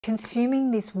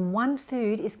Consuming this one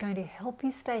food is going to help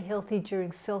you stay healthy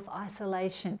during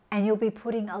self-isolation, and you'll be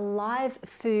putting a live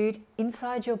food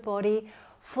inside your body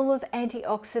full of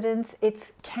antioxidants.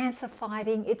 It's cancer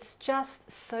fighting. It's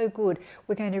just so good.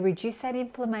 We're going to reduce that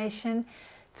inflammation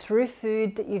through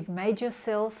food that you've made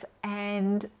yourself,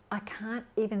 and I can't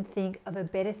even think of a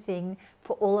better thing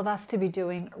for all of us to be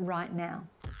doing right now.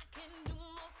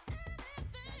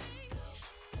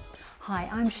 Hi,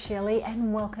 I'm Shelley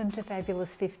and welcome to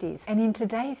Fabulous 50s. And in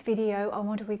today's video, I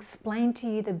want to explain to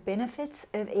you the benefits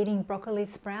of eating broccoli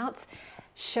sprouts,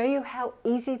 show you how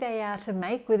easy they are to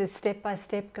make with a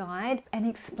step-by-step guide, and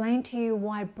explain to you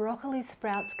why broccoli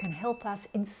sprouts can help us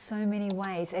in so many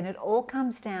ways. And it all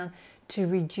comes down to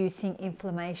reducing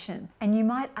inflammation. And you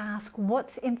might ask,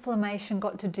 what's inflammation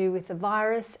got to do with the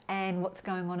virus and what's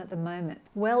going on at the moment?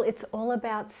 Well, it's all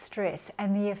about stress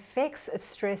and the effects of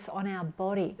stress on our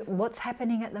body. What's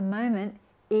happening at the moment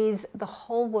is the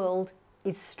whole world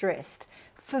is stressed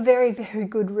for very, very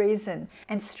good reason.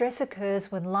 And stress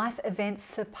occurs when life events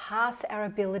surpass our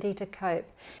ability to cope.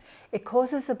 It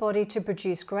causes the body to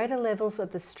produce greater levels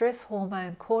of the stress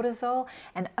hormone cortisol,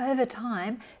 and over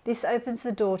time, this opens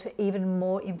the door to even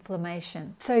more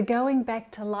inflammation. So going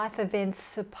back to life events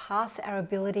surpass our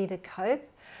ability to cope,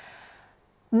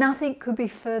 nothing could be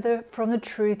further from the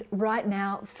truth right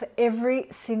now for every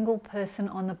single person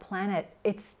on the planet.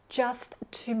 It's just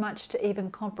too much to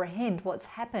even comprehend what's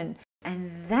happened.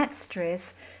 And that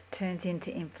stress turns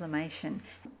into inflammation.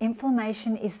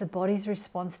 Inflammation is the body's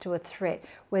response to a threat,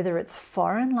 whether it's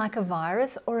foreign like a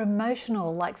virus or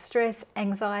emotional like stress,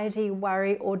 anxiety,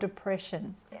 worry, or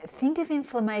depression. Think of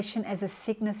inflammation as a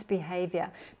sickness behavior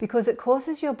because it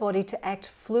causes your body to act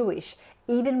fluish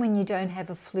even when you don't have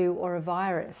a flu or a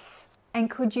virus. And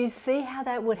could you see how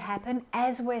that would happen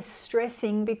as we're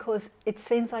stressing because it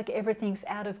seems like everything's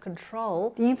out of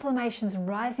control? The inflammation's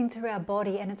rising through our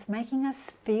body and it's making us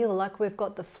feel like we've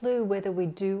got the flu whether we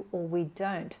do or we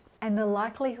don't. And the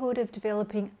likelihood of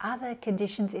developing other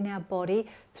conditions in our body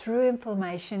through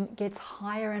inflammation gets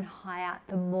higher and higher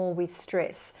the more we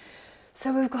stress.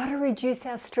 So we've got to reduce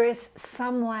our stress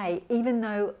some way, even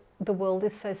though the world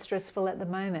is so stressful at the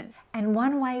moment. And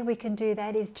one way we can do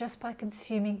that is just by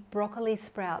consuming broccoli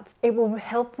sprouts. It will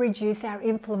help reduce our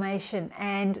inflammation,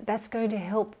 and that's going to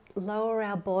help lower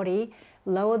our body,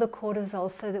 lower the cortisol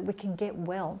so that we can get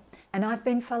well. And I've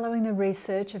been following the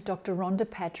research of Dr Rhonda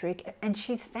Patrick, and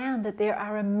she's found that there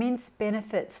are immense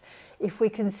benefits if we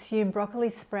consume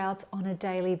broccoli sprouts on a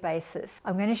daily basis.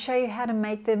 I'm going to show you how to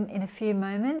make them in a few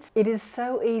moments. It is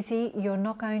so easy, you're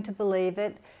not going to believe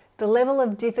it. The level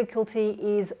of difficulty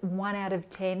is 1 out of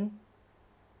 10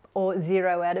 or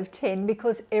 0 out of 10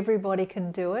 because everybody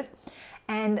can do it.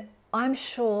 And I'm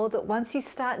sure that once you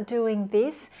start doing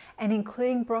this and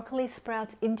including broccoli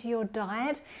sprouts into your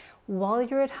diet while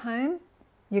you're at home,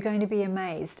 you're going to be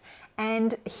amazed.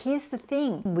 And here's the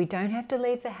thing, we don't have to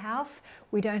leave the house,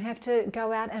 we don't have to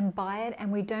go out and buy it,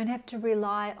 and we don't have to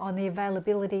rely on the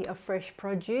availability of fresh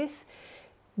produce.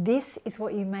 This is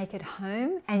what you make at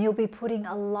home, and you'll be putting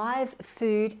a live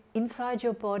food inside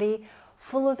your body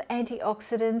full of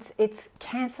antioxidants. It's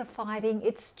cancer fighting.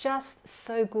 It's just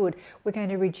so good. We're going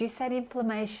to reduce that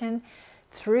inflammation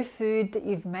through food that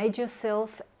you've made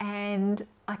yourself, and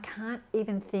I can't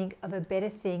even think of a better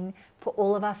thing for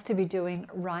all of us to be doing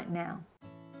right now.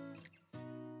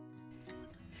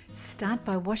 Start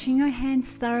by washing your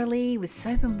hands thoroughly with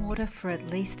soap and water for at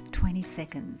least 20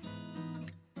 seconds.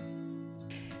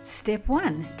 Step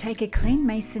 1, take a clean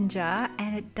mason jar,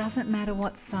 and it doesn't matter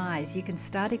what size, you can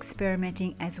start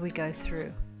experimenting as we go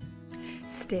through.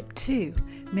 Step 2,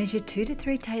 measure 2 to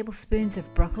 3 tablespoons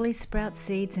of broccoli sprout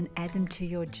seeds and add them to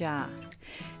your jar.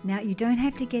 Now you don't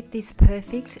have to get this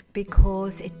perfect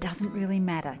because it doesn't really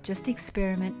matter, just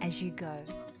experiment as you go.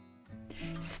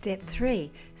 Step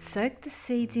 3, soak the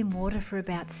seeds in water for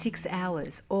about 6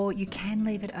 hours, or you can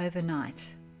leave it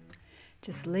overnight.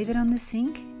 Just leave it on the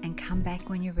sink and come back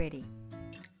when you're ready.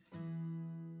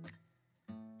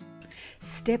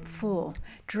 Step 4,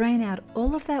 drain out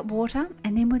all of that water,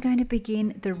 and then we're going to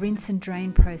begin the rinse and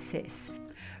drain process.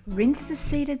 Rinse the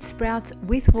seeded sprouts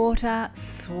with water,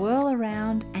 swirl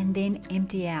around, and then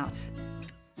empty out.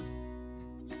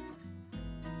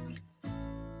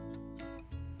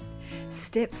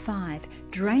 Step 5,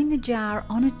 drain the jar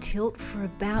on a tilt for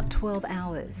about 12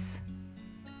 hours.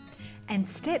 And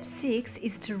step 6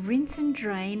 is to rinse and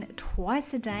drain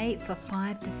twice a day for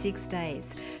 5 to 6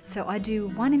 days. So I do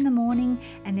one in the morning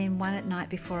and then one at night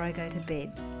before I go to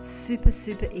bed. Super,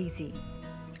 super easy.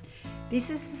 This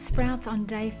is the sprouts on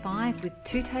day 5 with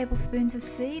 2 tablespoons of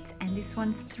seeds, and this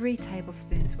one's 3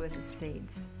 tablespoons worth of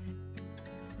seeds.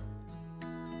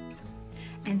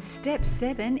 And step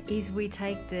 7 is we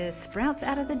take the sprouts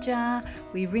out of the jar,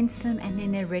 we rinse them, and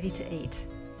then they're ready to eat.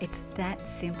 It's that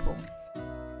simple.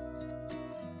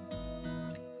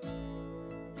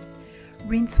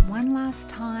 Rinse one last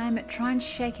time, try and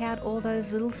shake out all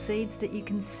those little seeds that you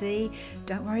can see.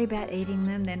 Don't worry about eating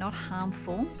them, they're not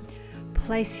harmful.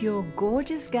 Place your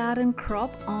gorgeous garden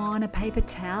crop on a paper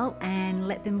towel and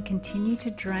let them continue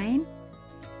to drain.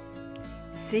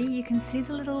 See, you can see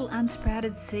the little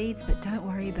unsprouted seeds, but don't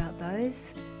worry about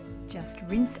those. Just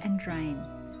rinse and drain.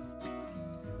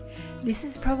 This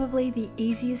is probably the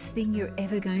easiest thing you're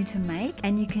ever going to make,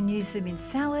 and you can use them in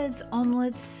salads,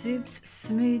 omelettes, soups,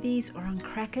 smoothies, or on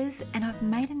crackers. And I've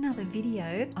made another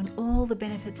video on all the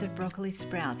benefits of broccoli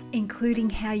sprouts,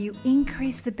 including how you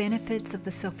increase the benefits of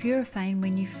the sulforaphane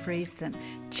when you freeze them.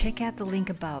 Check out the link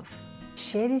above.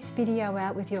 Share this video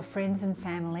out with your friends and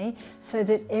family so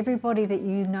that everybody that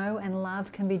you know and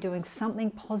love can be doing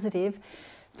something positive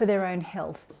for their own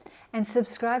health. And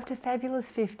subscribe to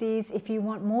Fabulous50s if you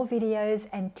want more videos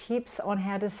and tips on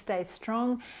how to stay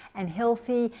strong and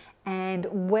healthy and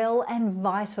well and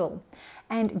vital.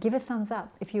 And give a thumbs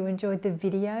up if you enjoyed the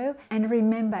video. And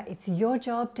remember, it's your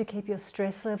job to keep your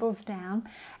stress levels down.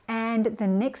 And the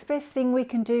next best thing we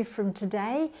can do from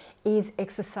today is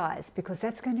exercise, because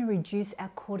that's going to reduce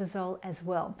our cortisol as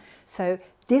well. So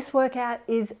this workout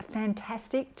is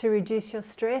fantastic to reduce your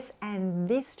stress, and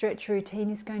this stretch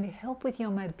routine is going to help with your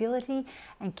mobility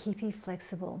and keep you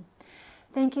flexible.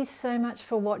 Thank you so much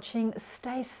for watching.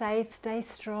 Stay safe, stay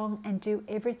strong, and do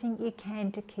everything you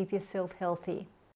can to keep yourself healthy.